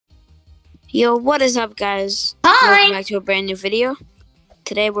Yo, what is up, guys? Hi! Welcome back to a brand new video.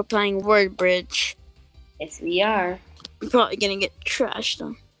 Today we're playing Word Bridge. Yes, we are. I'm probably gonna get trashed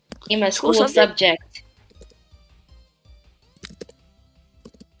though. Name a School school subject? subject.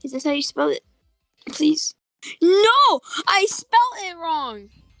 Is this how you spell it? Please. No! I spelled it wrong!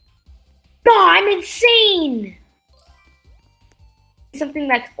 No, I'm insane! Something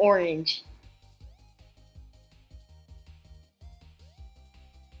that's orange.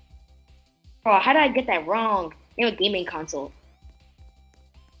 Bro, how did I get that wrong? Name a gaming console.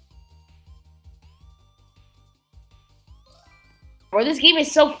 Bro, this game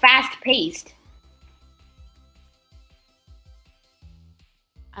is so fast-paced.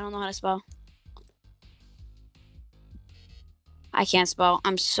 I don't know how to spell. I can't spell.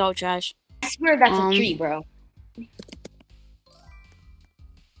 I'm so trash. I swear that's a tree, bro.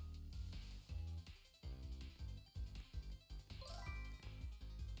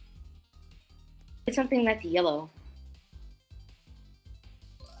 It's something that's yellow.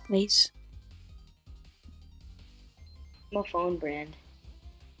 Please. No phone brand.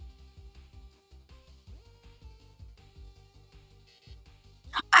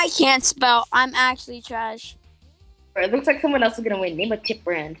 I can't spell. I'm actually trash. Bro, it looks like someone else is gonna win. Name a chip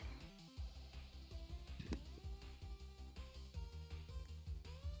brand.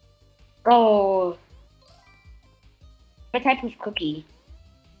 Oh. What type of cookie?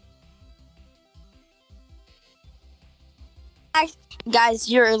 Guys,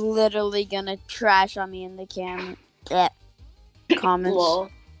 you're literally gonna trash on me in the comments. Lol.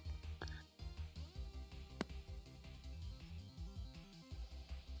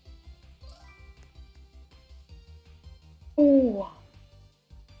 Oh.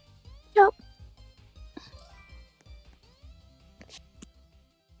 Nope.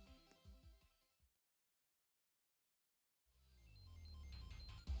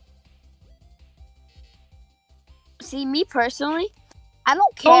 See, me personally, I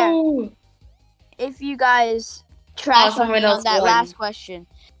don't care if you guys trash on me on that last question.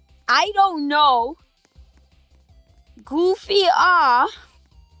 I don't know. Goofy,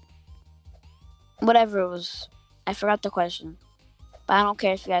 whatever it was. I forgot the question. But I don't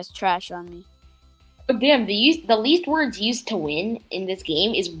care if you guys trash on me. Oh, damn, the least words used to win in this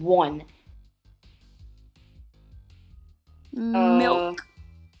game is one. Milk.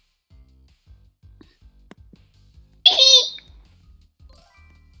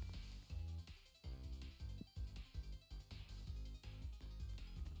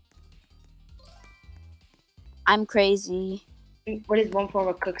 I'm crazy. What is one form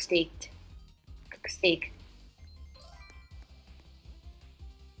of cooked steak? Cooked steak.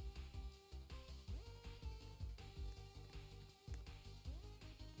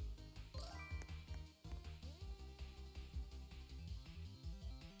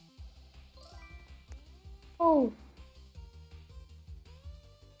 Oh.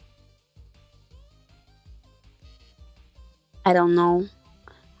 I don't know.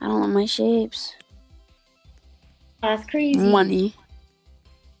 I don't know my shapes. That's crazy. Money.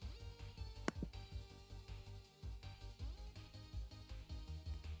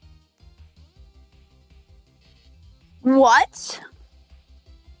 What?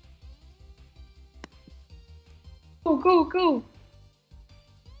 Go, go, go.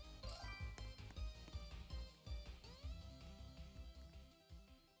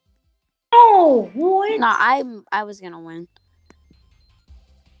 Oh, what? Nah, I was gonna win.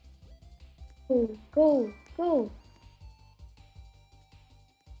 Go, go, go.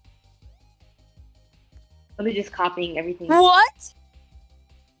 Let me just copying everything. What?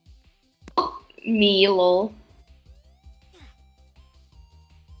 Me, lol.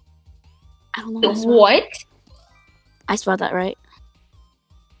 I don't know. What? I spelled that right.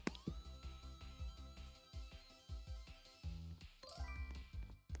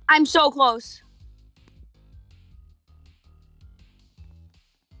 I'm so close.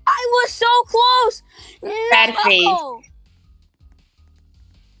 I was so close. Bad face. No!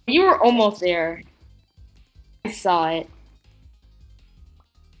 You were almost there. I saw it.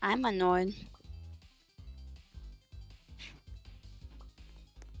 I'm annoyed.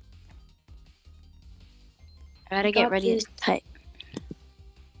 I gotta get ready to type.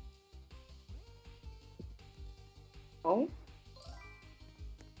 Oh?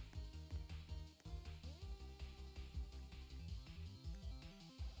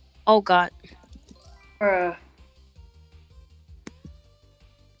 Oh God.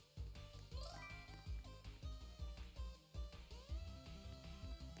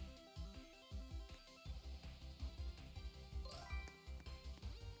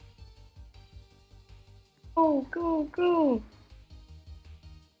 Go, go, go.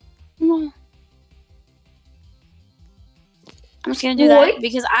 No. I'm just gonna do that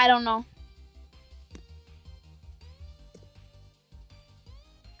because I don't know.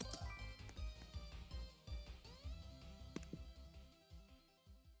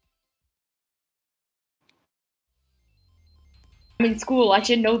 I'm in school. I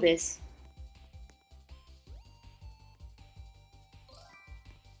should know this.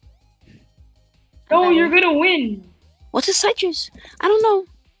 No, you're gonna win. What's a citrus? I don't know.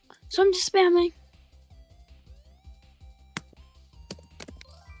 So I'm just spamming.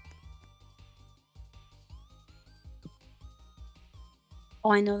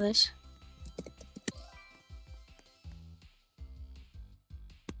 Oh, I know this.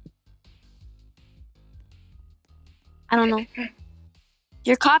 I don't know.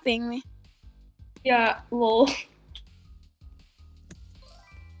 You're copying me. Yeah, lol.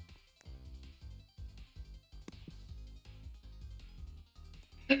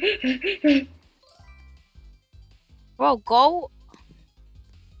 Bro, go.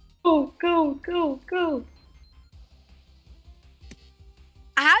 Go.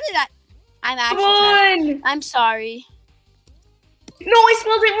 How did that? I'm actually Come on. I'm sorry. No, I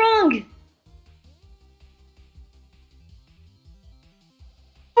spelled it wrong.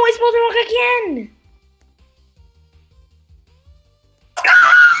 Oh, I spelled it wrong again.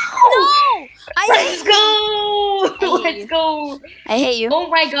 No! Let's go. Let's go. I hate you. Oh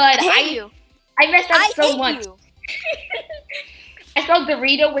my god. I hate you. I messed up so much. You. I spelled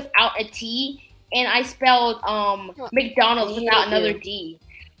Dorito without a T, and I spelled McDonald's without another D.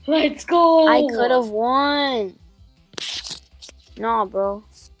 Let's go. I could have won. No, bro.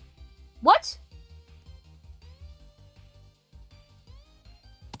 What?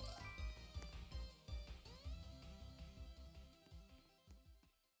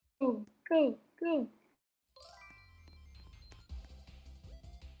 Go.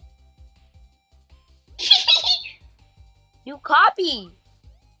 You copy.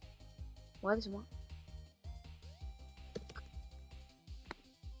 What is one?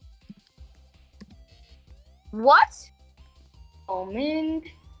 What? Almond.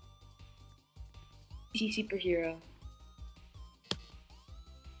 Superhero.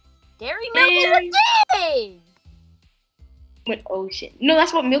 Dairy milk is a thing. With ocean. No,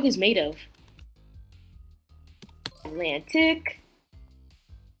 that's what milk is made of. Atlantic.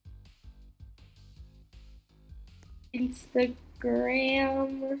 Instagram.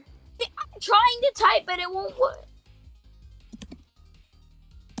 I'm trying to type, but it won't work.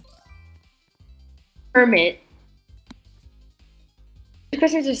 Hermit. The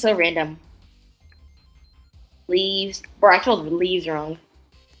questions are so random. Leaves. Bro, I spelled leaves wrong.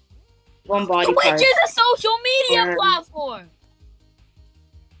 One body part. Which is a social media platform.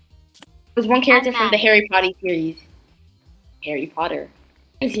 There's one character from the Harry Potter series. Harry Potter.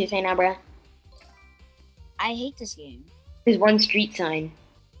 What you saying now, bruh? I hate this game. There's one street sign.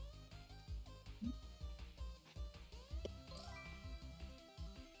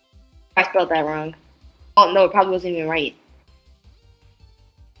 I spelled that wrong. Oh no, it probably wasn't even right.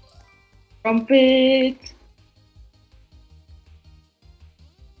 Trumpet.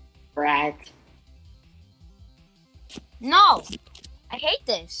 Rat. No, I hate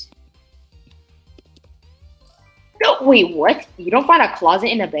this. No, wait, what? You don't find a closet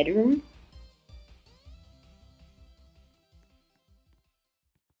in a bedroom?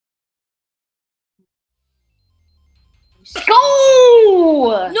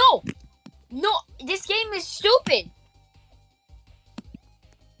 Go! No, this game is stupid.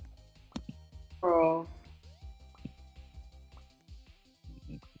 Bro.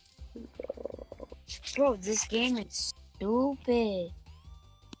 Bro, this game is stupid.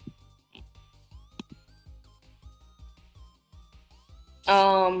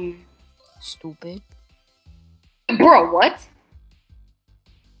 Stupid. Bro, what?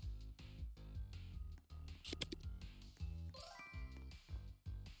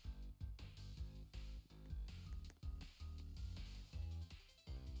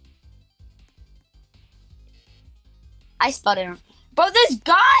 I spelled it wrong. Bro, this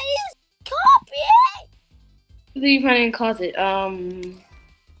guy is copying! What do you find in the closet?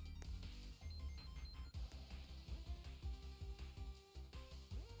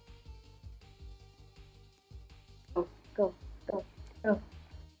 Go.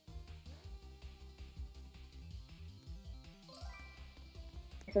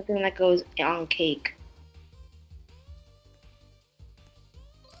 Something that goes on cake.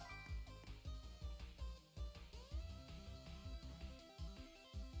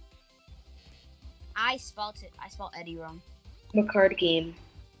 I spelled it. I spelled Eddie wrong. A card game.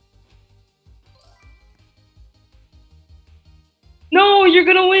 No, you're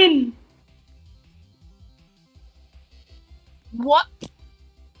gonna win. What?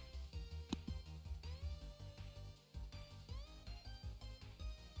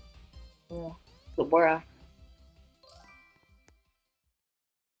 Yeah. Labora.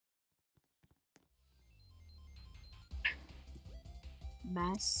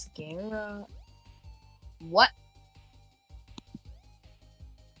 Mascara. What?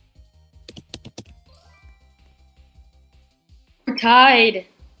 We're tied.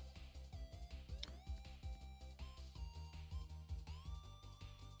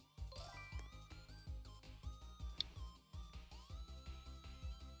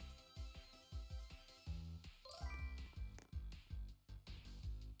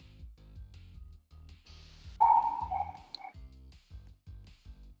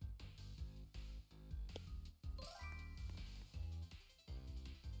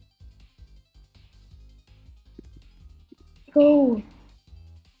 Go.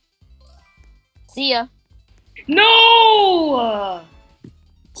 See ya. No!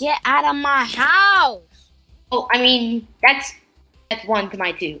 Get out of my house. Oh, I mean, that's 1 to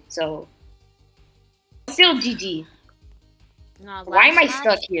my 2, so still GG. No, why am I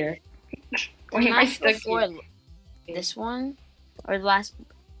stuck here? Why am I stuck here? This one? Or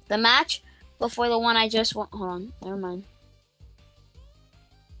the match before the one I just won. Hold on, never mind.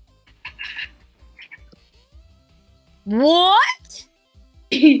 What?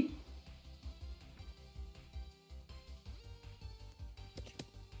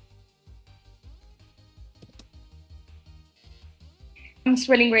 I'm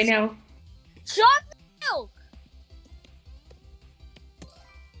sweating right now. Chocolate milk.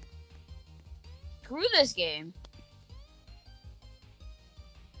 Screw this game.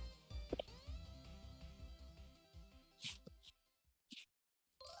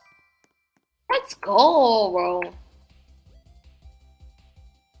 Let's go, bro.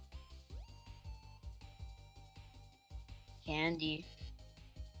 Candy.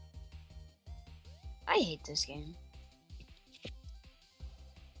 I hate this game.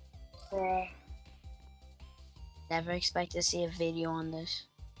 Bruh. Never expect to see a video on this.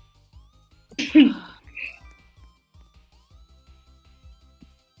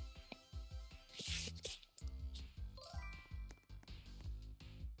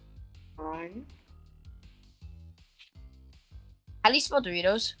 On. How do you spell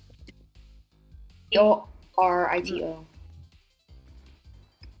Doritos? Dorito.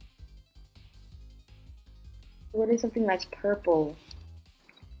 What is something that's purple?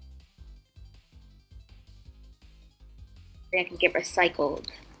 That can get recycled.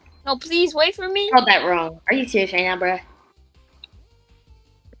 No, please wait for me. I spelled that wrong. Are you serious right now, bruh?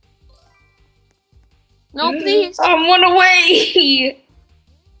 No, please. I'm 1 away.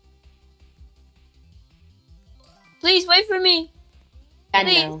 Please wait for me.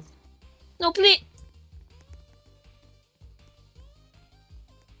 Please. No. No, please.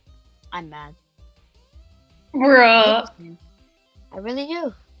 I'm mad. Bruh. I really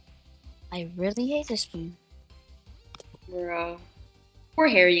do. I really hate this game. Bruh. Poor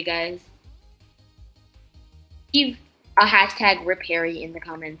Harry, you guys. Leave a hashtag Rip Harry in the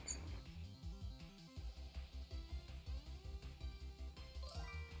comments.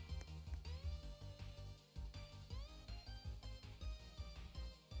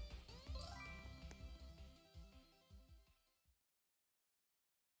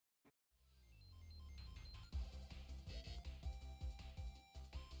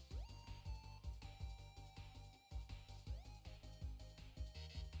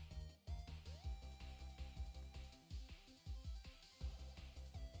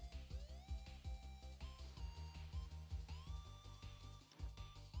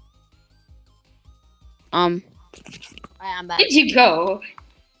 I'm back. Where'd you go?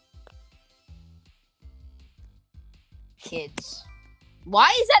 Kids. Why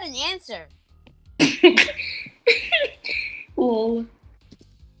is that an answer? Cool.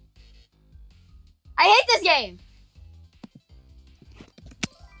 I hate this game.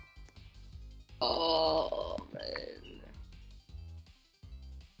 Oh, man.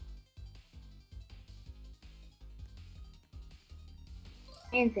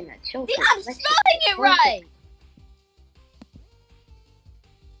 Hands in a choke. See, I'm spelling it right.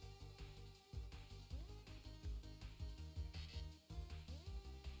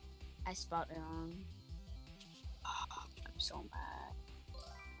 I spelled it wrong. Oh, I'm so mad.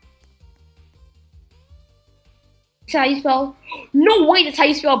 That's how you spell? No way, that's how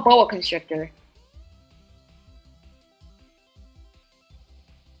you spell boa constrictor.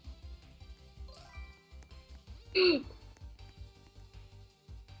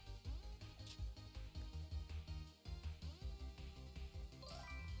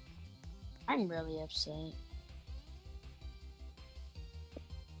 I'm really upset.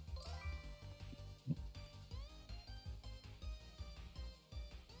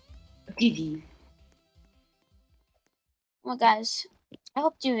 GG. Well, guys, I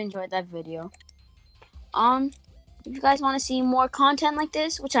hope you enjoyed that video. If you guys want to see more content like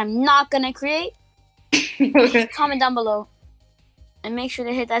this, which I'm not gonna create, comment down below. And make sure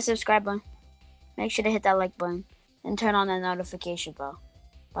to hit that subscribe button. Make sure to hit that like button. And turn on that notification bell.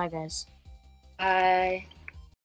 Bye, guys. Bye.